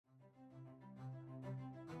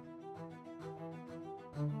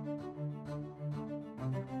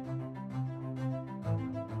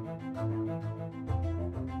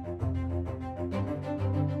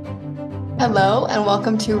Hello, and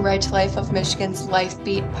welcome to Right to Life of Michigan's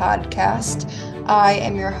LifeBeat podcast. I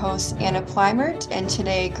am your host, Anna Plymert, and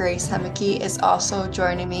today Grace Hemeke is also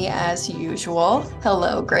joining me as usual.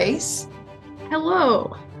 Hello, Grace.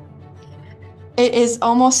 Hello. It is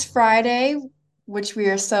almost Friday, which we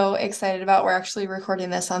are so excited about. We're actually recording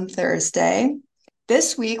this on Thursday.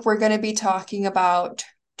 This week, we're going to be talking about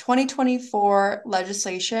 2024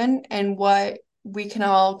 legislation and what we can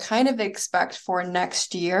all kind of expect for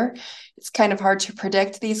next year. It's kind of hard to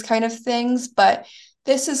predict these kind of things, but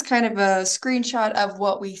this is kind of a screenshot of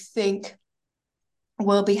what we think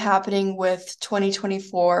will be happening with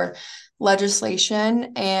 2024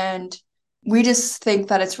 legislation. And we just think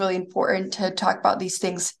that it's really important to talk about these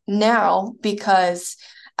things now because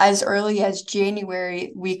as early as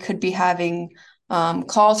January, we could be having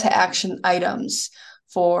call to action items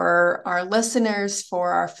for our listeners,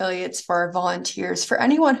 for our affiliates, for our volunteers, for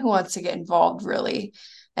anyone who wants to get involved, really,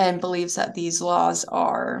 and believes that these laws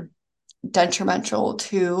are detrimental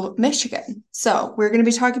to Michigan. So we're going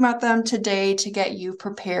to be talking about them today to get you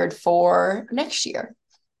prepared for next year.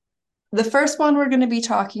 The first one we're going to be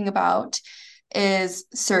talking about is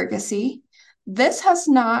surrogacy. This has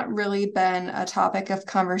not really been a topic of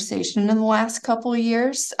conversation in the last couple of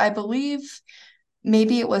years. I believe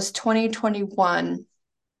maybe it was 2021.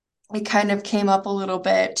 It kind of came up a little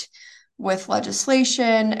bit with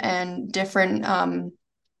legislation and different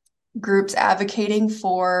groups advocating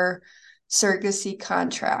for surrogacy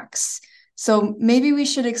contracts. So maybe we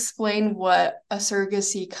should explain what a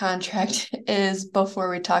surrogacy contract is before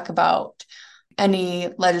we talk about any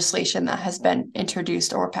legislation that has been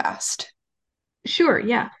introduced or passed. Sure,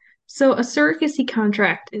 yeah. So a surrogacy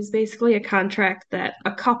contract is basically a contract that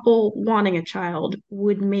a couple wanting a child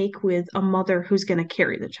would make with a mother who's going to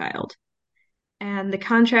carry the child. And the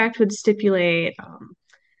contract would stipulate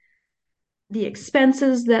the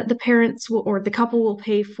expenses that the parents will, or the couple will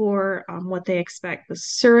pay for, what they expect the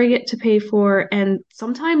surrogate to pay for. And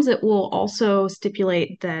sometimes it will also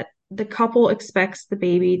stipulate that the couple expects the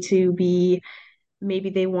baby to be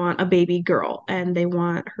maybe they want a baby girl and they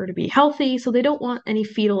want her to be healthy, so they don't want any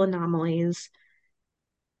fetal anomalies.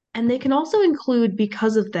 And they can also include,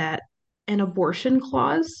 because of that, an abortion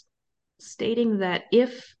clause stating that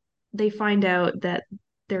if they find out that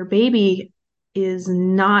their baby is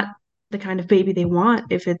not the kind of baby they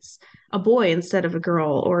want, if it's a boy instead of a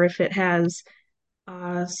girl, or if it has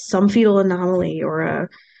some fetal anomaly or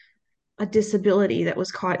a disability that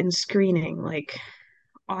was caught in screening, like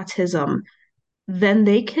autism, then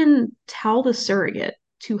they can tell the surrogate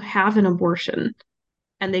to have an abortion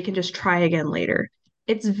and they can just try again later.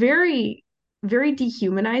 It's very, very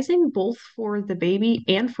dehumanizing, both for the baby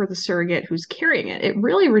and for the surrogate who's carrying it. It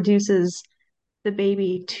really reduces the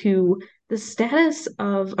baby to the status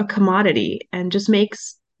of a commodity and just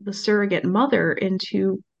makes the surrogate mother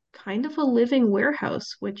into kind of a living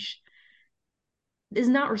warehouse, which is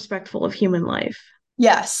not respectful of human life.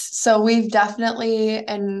 Yes, so we've definitely,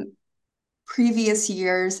 in previous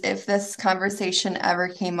years, if this conversation ever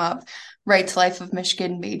came up, Right to Life of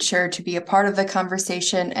Michigan made sure to be a part of the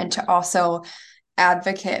conversation and to also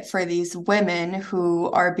advocate for these women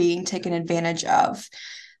who are being taken advantage of.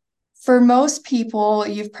 For most people,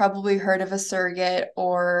 you've probably heard of a surrogate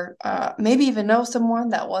or maybe even know someone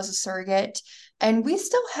that was a surrogate. And we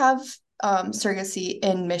still have surrogacy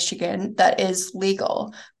in Michigan that is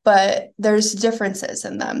legal, but there's differences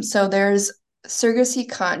in them. So there's surrogacy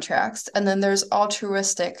contracts, and then there's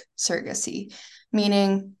altruistic surrogacy,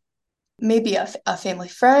 meaning maybe a family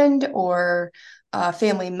friend or a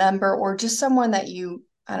family member or just someone that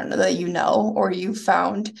I don't know, that you know or you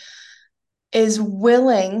found is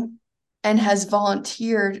willing and has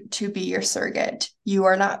volunteered to be your surrogate. You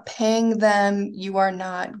are not paying them, you are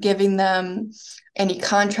not giving them any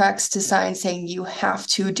contracts to sign saying you have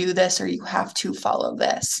to do this or you have to follow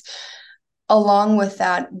this. Along with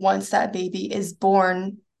that, once that baby is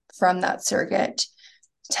born from that surrogate,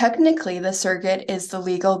 technically the surrogate is the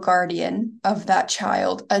legal guardian of that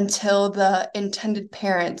child until the intended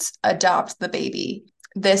parents adopt the baby.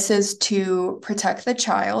 This is to protect the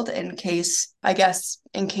child in case, I guess,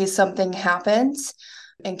 in case something happens,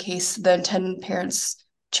 in case the intended parents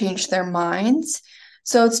change their minds.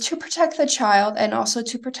 So it's to protect the child and also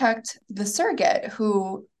to protect the surrogate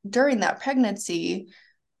who, during that pregnancy,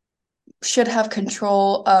 should have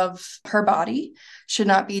control of her body, should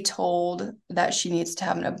not be told that she needs to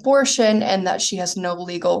have an abortion and that she has no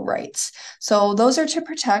legal rights. So those are to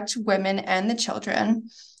protect women and the children.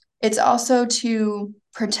 It's also to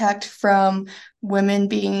protect from women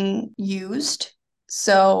being used.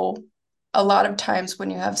 So a lot of times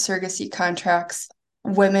when you have surrogacy contracts,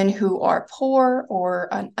 women who are poor or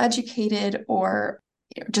uneducated or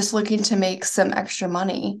just looking to make some extra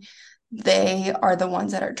money, they are the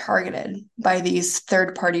ones that are targeted by these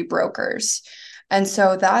third party brokers. And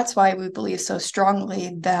so that's why we believe so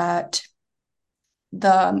strongly that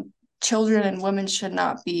the children and women should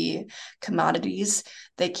not be commodities.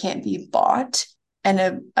 They can't be bought.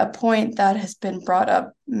 And a point that has been brought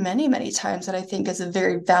up many, many times that I think is a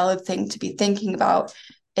very valid thing to be thinking about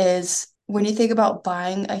is when you think about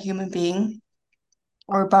buying a human being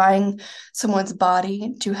or buying someone's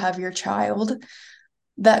body to have your child,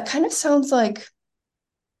 that kind of sounds like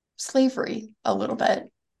slavery a little bit.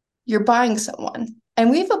 You're buying someone.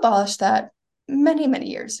 And we've abolished that many,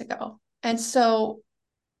 many years ago. And so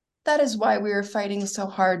that is why we were fighting so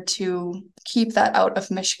hard to keep that out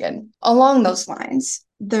of Michigan. Along those lines,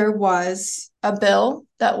 there was a bill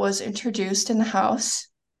that was introduced in the House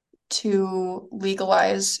to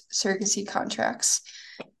legalize surrogacy contracts.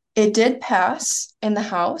 It did pass in the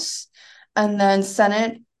House, and then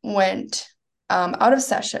Senate went out of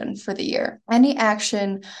session for the year. Any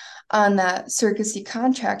action on that surrogacy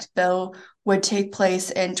contract bill would take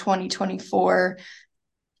place in 2024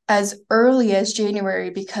 as early as January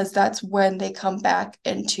because that's when they come back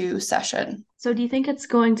into session. So, do you think it's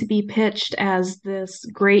going to be pitched as this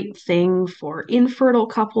great thing for infertile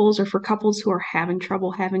couples or for couples who are having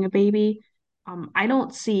trouble having a baby? I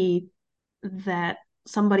don't see that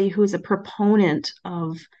somebody who's a proponent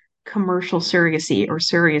of commercial surrogacy or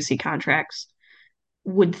surrogacy contracts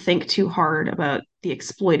would think too hard about the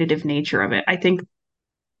exploitative nature of it. I think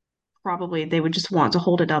probably they would just want to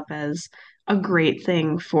hold it up as a great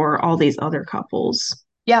thing for all these other couples.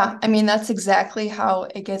 Yeah, I mean, that's exactly how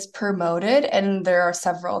it gets promoted. And there are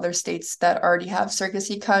several other states that already have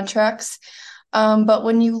surrogacy contracts. But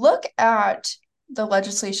when you look at the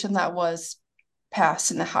legislation that was passed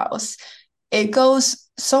in the House, it goes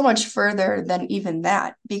so much further than even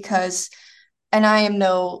that because, and I am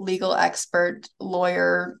no legal expert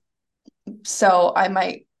lawyer, so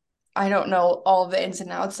I don't know all the ins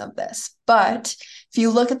and outs of this. But if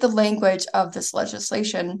you look at the language of this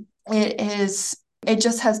legislation, it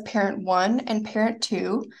just has parent one and parent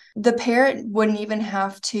two. The parent wouldn't even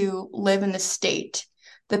have to live in the state.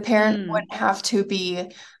 The parent Hmm, wouldn't have to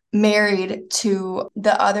be married to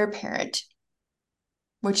the other parent,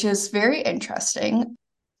 which is very interesting.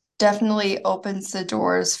 Definitely opens the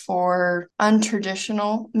doors for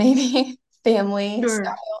untraditional, maybe family sure.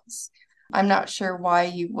 styles. I'm not sure why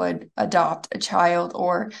you would adopt a child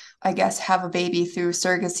or, I guess, have a baby through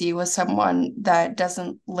surrogacy with someone that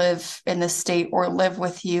doesn't live in the state or live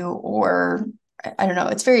with you, or I don't know.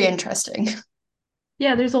 It's very interesting.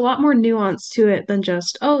 Yeah, there's a lot more nuance to it than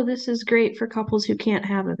just, oh, this is great for couples who can't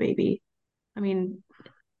have a baby. I mean,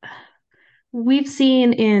 we've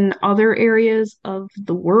seen in other areas of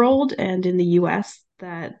the world and in the US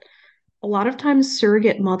that a lot of times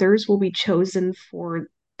surrogate mothers will be chosen for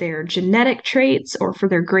their genetic traits or for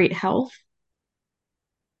their great health.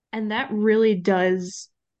 And that really does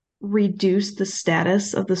reduce the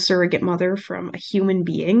status of the surrogate mother from a human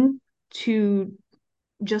being to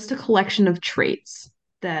just a collection of traits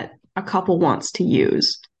that a couple wants to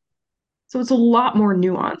use. So it's a lot more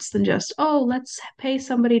nuanced than just, oh, let's pay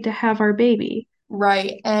somebody to have our baby.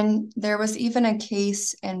 Right. And there was even a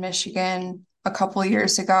case in Michigan a couple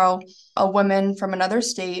years ago, a woman from another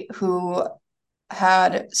state who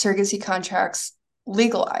had surrogacy contracts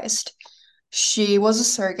legalized. She was a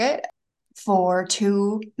surrogate for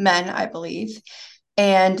two men, I believe,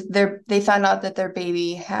 and they found out that their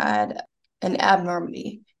baby had an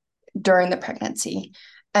abnormality during the pregnancy.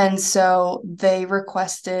 And so they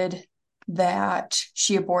requested that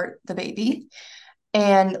she abort the baby.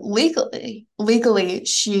 And legally,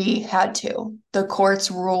 she had to. The courts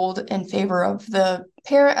ruled in favor of the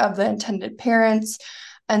parent of the intended parents.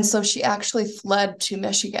 And so she actually fled to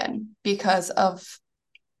Michigan because of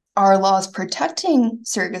our laws protecting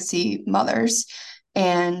surrogacy mothers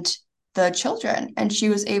and the children. And she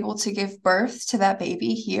was able to give birth to that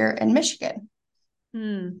baby here in Michigan.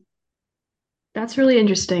 Hmm, that's really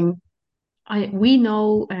interesting. We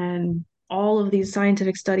know, and all of these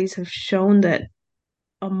scientific studies have shown that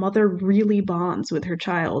a mother really bonds with her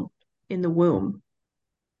child in the womb.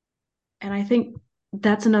 And I think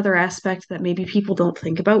that's another aspect that maybe people don't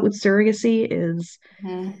think about with surrogacy is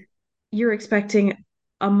Mhm. you're expecting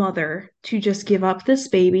a mother to just give up this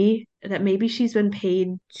baby that maybe she's been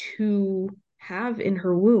paid to have in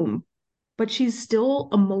her womb, but she's still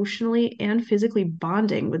emotionally and physically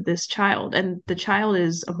bonding with this child, and the child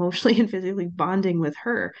is emotionally and physically bonding with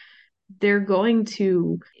her. They're going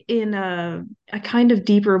to, in a kind of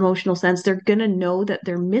deeper emotional sense, they're going to know that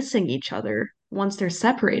they're missing each other once they're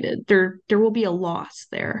separated. There will be a loss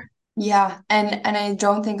there. Yeah, and I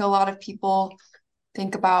don't think a lot of people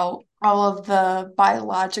think about all of the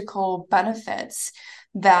biological benefits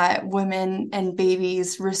that women and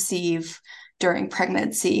babies receive during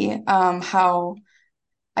pregnancy. How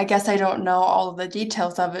I guess I don't know all of the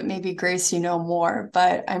details of it. Maybe Grace, you know more,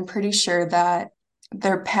 but I'm pretty sure that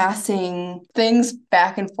they're passing things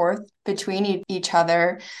back and forth between each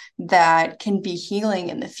other that can be healing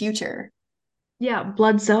in the future. Yeah,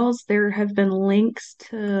 blood cells, there have been links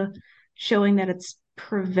to showing that it's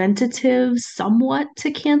preventative somewhat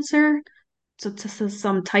to cancer, so to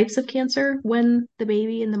some types of cancer when the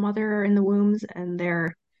baby and the mother are in the wombs and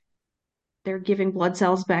they're giving blood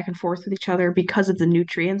cells back and forth with each other because of the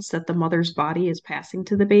nutrients that the mother's body is passing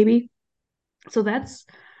to the baby. So that's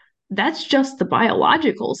just the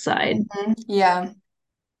biological side. Mhm. Yeah.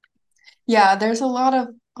 Yeah, there's a lot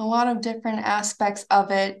of different aspects of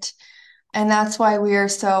it. And that's why we are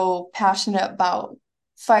so passionate about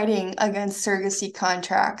fighting against surrogacy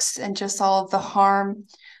contracts and just all of the harm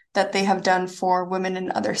that they have done for women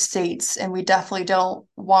in other states. And we definitely don't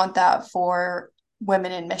want that for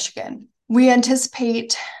women in Michigan. We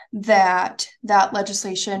anticipate that that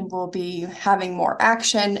legislation will be having more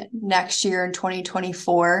action next year in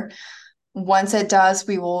 2024. Once it does,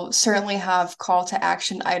 we will certainly have call to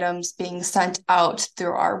action items being sent out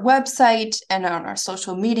through our website and on our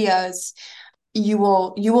social medias. You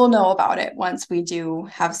will know about it once we do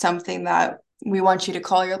have something that we want you to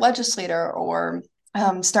call your legislator or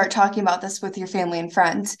start talking about this with your family and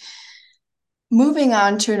friends. Moving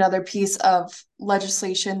on to another piece of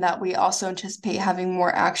legislation that we also anticipate having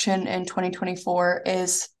more action in 2024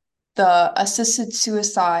 is the assisted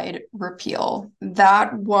suicide repeal.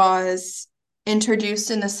 That was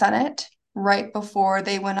introduced in the Senate right before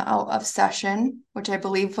they went out of session, which I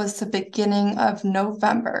believe was the beginning of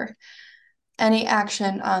November. Any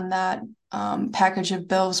action on that package of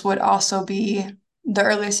bills would also be the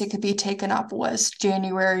earliest it could be taken up was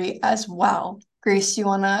January as well. Grace, you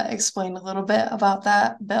want to explain a little bit about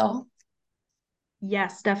that bill?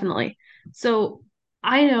 Yes, definitely. So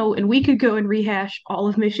I know, and we could go and rehash all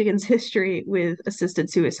of Michigan's history with assisted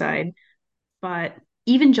suicide, but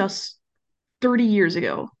even just 30 years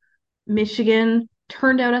ago, Michigan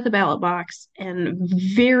turned out at the ballot box and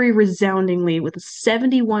very resoundingly, with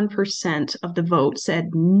 71% of the vote,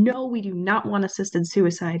 said, no, we do not want assisted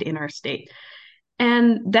suicide in our state.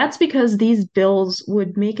 And that's because these bills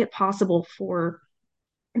would make it possible for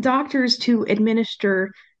doctors to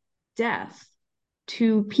administer death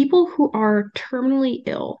to people who are terminally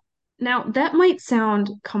ill. Now, that might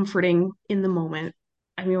sound comforting in the moment.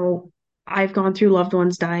 I mean, I've gone through loved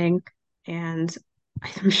ones dying, and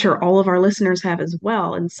I'm sure all of our listeners have as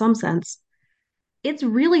well, in some sense. It's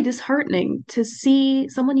really disheartening to see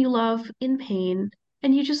someone you love in pain,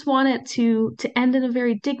 and you just want it to end in a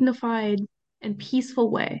very dignified and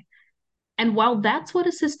peaceful way. And while that's what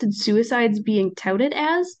assisted suicide's being touted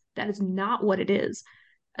as, that is not what it is.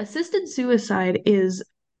 Assisted suicide is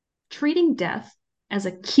treating death as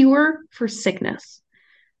a cure for sickness.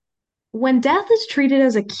 When death is treated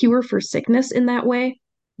as a cure for sickness in that way,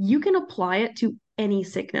 you can apply it to any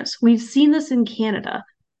sickness. We've seen this in Canada.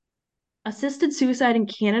 Assisted suicide in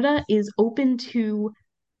Canada is open to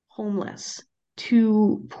homeless,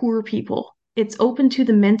 to poor people. It's open to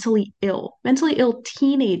the mentally ill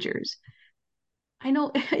teenagers. I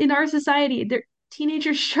know in our society,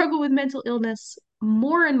 teenagers struggle with mental illness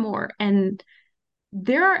more and more, and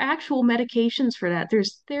there are actual medications for that.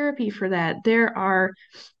 There's therapy for that. There are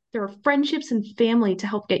friendships and family to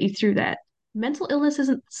help get you through that. Mental illness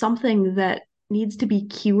isn't something that needs to be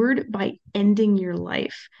cured by ending your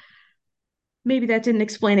life. Maybe that didn't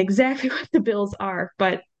explain exactly what the bills are,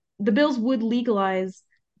 but the bills would legalize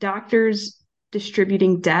doctors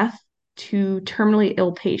distributing death to terminally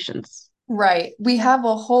ill patients. Right. We have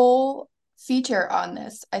a whole feature on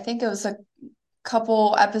this. I think it was a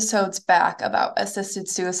couple episodes back about assisted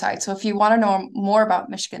suicide. So if you want to know more about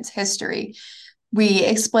Michigan's history, we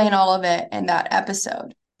explain all of it in that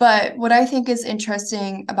episode. But what I think is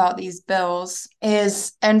interesting about these bills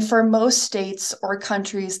is, and for most states or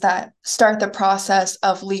countries that start the process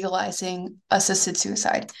of legalizing assisted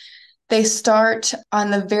suicide, they start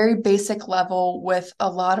on the very basic level with a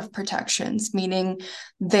lot of protections, meaning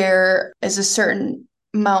there is a certain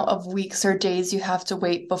amount of weeks or days you have to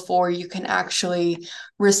wait before you can actually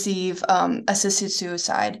receive assisted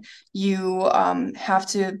suicide. You have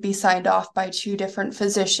to be signed off by two different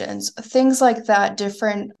physicians, things like that,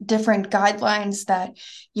 different guidelines that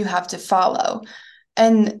you have to follow.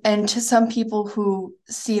 And to some people who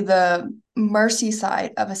see the mercy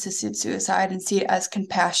side of assisted suicide and see it as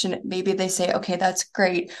compassionate, maybe they say, okay, that's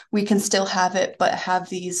great. We can still have it, but have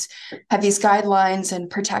these guidelines and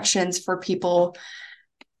protections for people.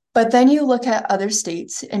 But then you look at other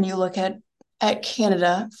states and you look at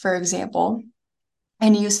Canada, for example,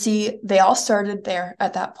 and you see they all started there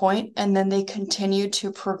at that point, and then they continue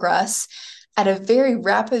to progress at a very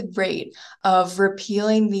rapid rate of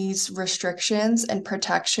repealing these restrictions and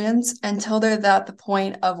protections until they're at the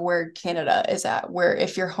point of where Canada is at, where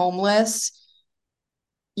if you're homeless,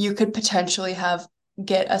 you could potentially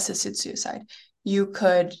get assisted suicide. You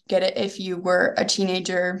could get it if you were a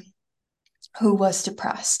teenager who was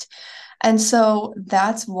depressed. And so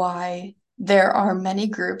that's why there are many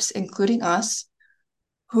groups, including us,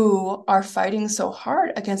 who are fighting so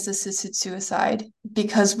hard against assisted suicide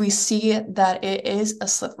because we see that it is a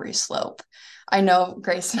slippery slope. I know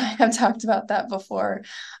Grace and I have talked about that before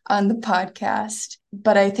on the podcast,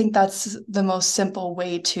 but I think that's the most simple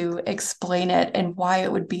way to explain it and why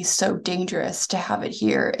it would be so dangerous to have it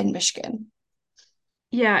here in Michigan.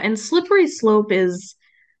 Yeah, and slippery slope is,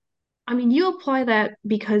 I mean, you apply that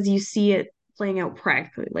because you see it playing out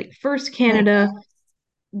practically. Like first Canada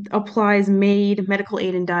Mhm. applies MAID, medical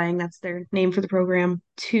aid in dying, that's their name for the program,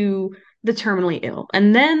 to the terminally ill.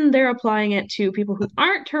 And then they're applying it to people who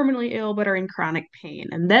aren't terminally ill but are in chronic pain.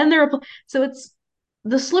 And then so it's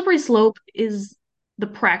the slippery slope is the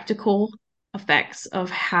practical effects of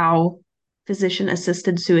how physician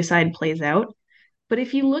assisted suicide plays out. But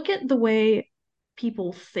if you look at the way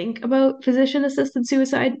people think about physician assisted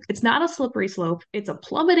suicide, it's not a slippery slope, it's a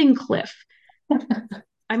plummeting cliff.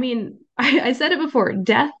 I mean, I said it before,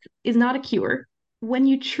 death is not a cure. When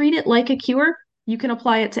you treat it like a cure, you can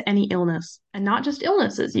apply it to any illness, and not just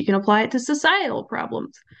illnesses. You can apply it to societal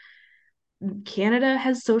problems. Canada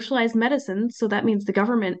has socialized medicine, so that means the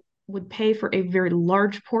government would pay for a very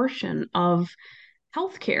large portion of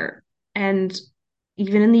healthcare. And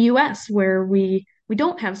even in the US, where we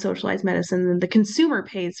don't have socialized medicine, and the consumer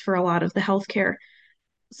pays for a lot of the healthcare,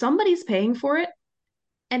 somebody's paying for it.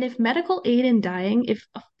 And if medical aid in dying, if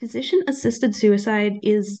a physician assisted suicide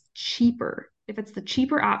is cheaper, if it's the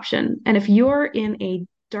cheaper option, and if you're in a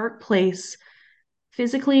dark place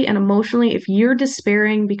physically and emotionally, if you're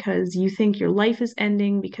despairing because you think your life is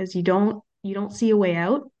ending because you don't see a way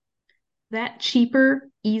out, that cheaper,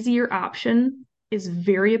 easier option is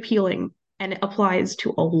very appealing and it applies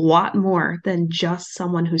to a lot more than just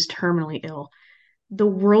someone who's terminally ill. The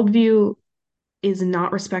worldview is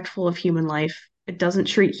not respectful of human life. It doesn't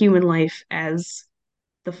treat human life as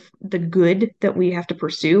the good that we have to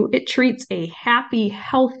pursue. It treats a happy,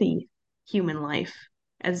 healthy human life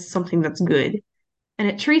as something that's good. And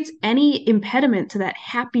it treats any impediment to that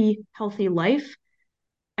happy, healthy life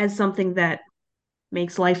as something that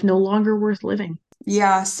makes life no longer worth living.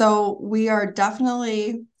 Yeah, so we are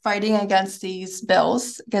definitely fighting against these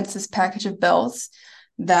bills, against this package of bills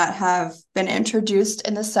that have been introduced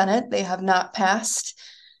in the Senate. They have not passed.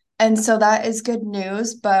 And so that is good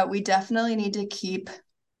news, but we definitely need to keep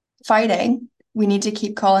fighting. We need to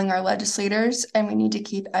keep calling our legislators and we need to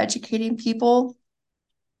keep educating people.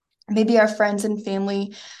 Maybe our friends and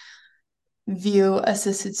family view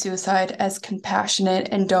assisted suicide as compassionate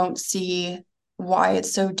and don't see why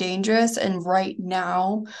it's so dangerous. And right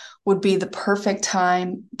now would be the perfect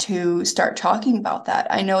time to start talking about that.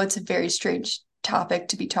 I know it's a very strange topic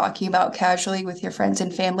to be talking about casually with your friends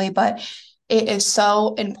and family, but it is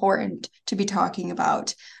so important to be talking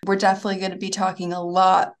about. We're definitely going to be talking a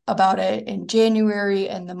lot about it in January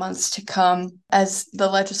and the months to come as the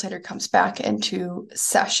legislator comes back into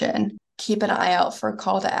session. Keep an eye out for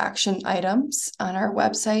call to action items on our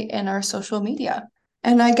website and our social media.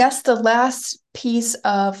 And I guess the last piece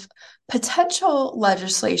of potential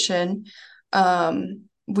legislation,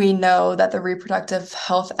 we know that the Reproductive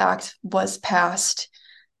Health Act was passed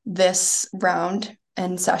this round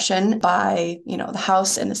in session by, the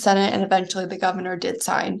House and the Senate, and eventually the governor did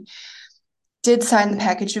sign the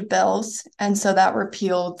package of bills. And so that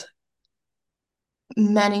repealed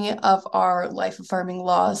many of our life affirming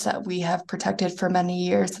laws that we have protected for many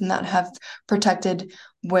years and that have protected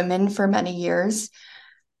women for many years.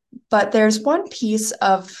 But there's one piece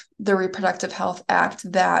of the Reproductive Health Act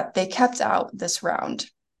that they kept out this round,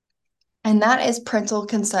 and that is parental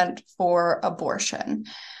consent for abortion.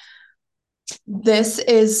 This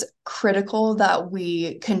is critical that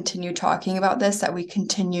we continue talking about this, that we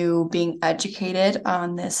continue being educated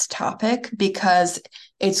on this topic because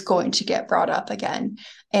it's going to get brought up again.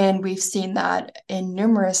 And we've seen that in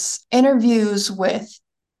numerous interviews with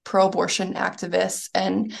pro abortion activists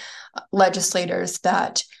and legislators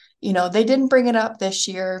that They didn't bring it up this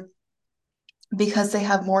year because they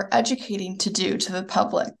have more educating to do to the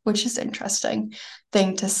public, which is interesting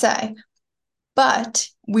thing to say. But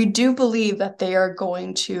we do believe that they are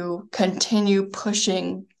going to continue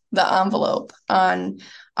pushing the envelope on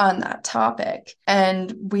that topic.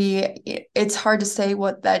 And it's hard to say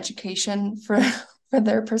what the education for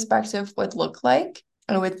their perspective would look like.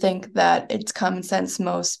 I would think that it's common sense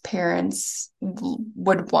most parents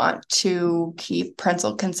would want to keep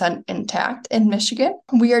parental consent intact in Michigan.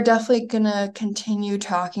 We are definitely going to continue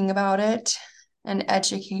talking about it and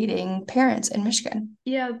educating parents in Michigan.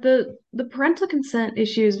 Yeah, the parental consent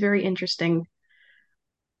issue is very interesting.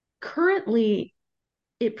 Currently,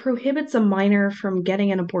 it prohibits a minor from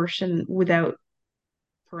getting an abortion without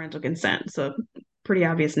parental consent. So pretty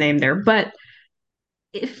obvious name there. But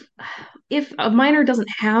if if a minor doesn't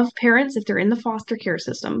have parents, if they're in the foster care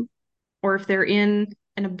system, or if they're in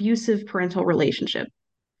an abusive parental relationship,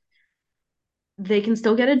 they can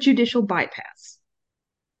still get a judicial bypass.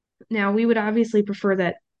 Now, we would obviously prefer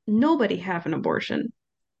that nobody have an abortion,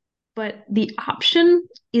 but the option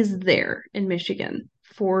is there in Michigan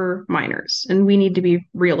for minors, and we need to be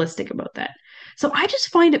realistic about that. So I just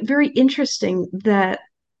find it very interesting that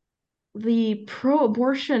the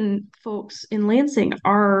pro-abortion folks in Lansing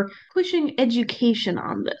are pushing education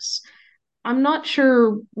on this. I'm not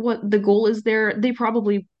sure what the goal is there. They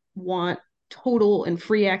probably want total and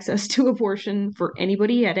free access to abortion for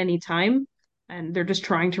anybody at any time, and they're just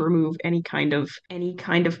trying to remove any kind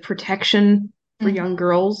of protection for young Mhm.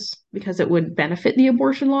 girls because it would benefit the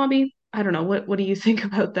abortion lobby. I don't know. What do you think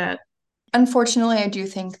about that? Unfortunately, I do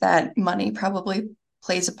think that money probably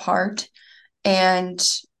plays a part. And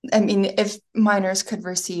I mean, if minors could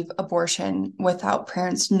receive abortion without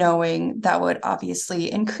parents knowing, that would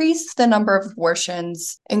obviously increase the number of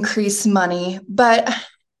abortions, increase money. But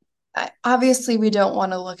obviously, we don't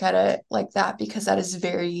want to look at it like that because that is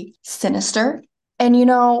very sinister. And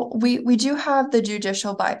we do have the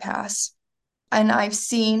judicial bypass. And I've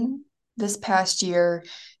seen this past year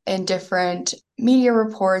in different media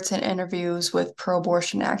reports and interviews with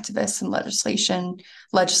pro-abortion activists and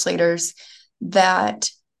legislators that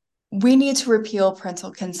we need to repeal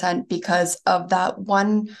parental consent because of that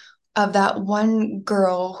one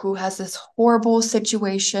girl who has this horrible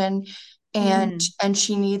situation and Mm, and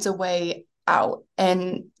she needs a way out.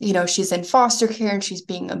 And she's in foster care and she's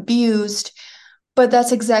being abused. But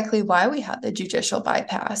that's exactly why we have the judicial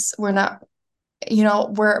bypass. We're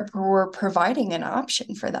providing an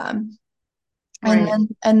option for them. And right.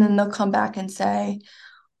 then they'll come back and say,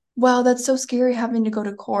 well, that's so scary having to go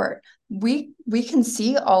to court. We can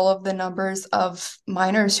see all of the numbers of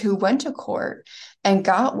minors who went to court and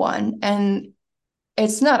got one. And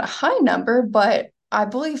it's not a high number, but I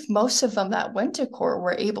believe most of them that went to court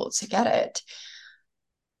were able to get it.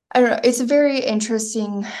 I don't know. It's a very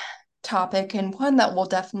interesting topic and one that we'll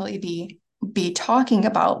definitely be talking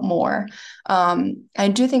about more.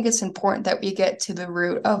 I do think it's important that we get to the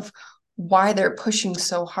root of why they're pushing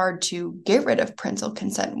so hard to get rid of parental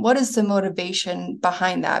consent. What is the motivation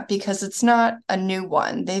behind that? Because it's not a new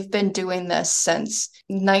one. They've been doing this since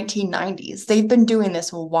 1990s. They've been doing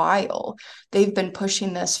this a while. They've been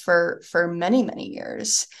pushing this for many, many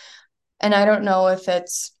years. And I don't know if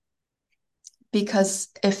it's because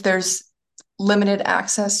if there's limited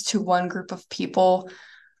access to one group of people,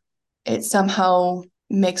 it somehow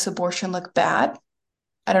makes abortion look bad.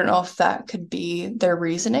 I don't know if that could be their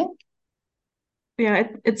reasoning. Yeah,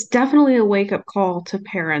 it's definitely a wake-up call to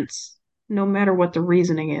parents, no matter what the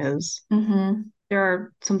reasoning is. Mm-hmm. There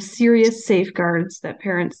are some serious safeguards that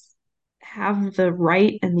parents have the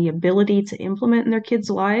right and the ability to implement in their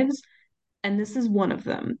kids' lives. And this is one of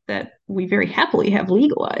them that we very happily have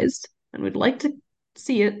legalized and would like to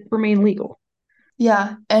see it remain legal.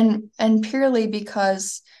 Yeah, and purely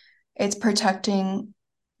because it's protecting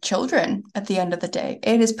children at the end of the day.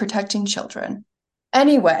 It is protecting children.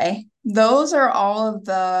 Anyway, those are all of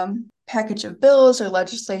the package of bills or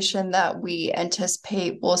legislation that we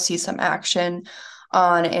anticipate we'll see some action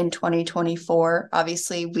on in 2024.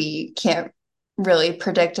 Obviously, we can't really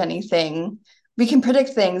predict anything. We can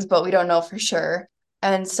predict things, but we don't know for sure.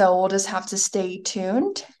 And so we'll just have to stay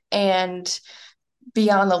tuned and be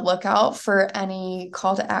on the lookout for any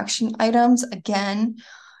call to action items. Again,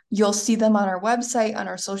 you'll see them on our website, on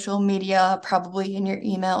our social media, probably in your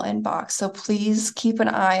email inbox. So please keep an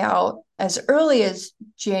eye out as early as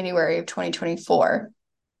January of 2024.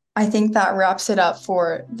 I think that wraps it up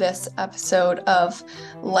for this episode of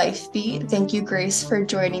LifeBeat. Thank you, Grace, for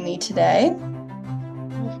joining me today.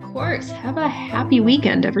 Of course. Have a happy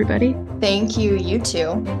weekend, everybody. Thank you, you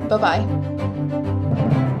too. Bye bye.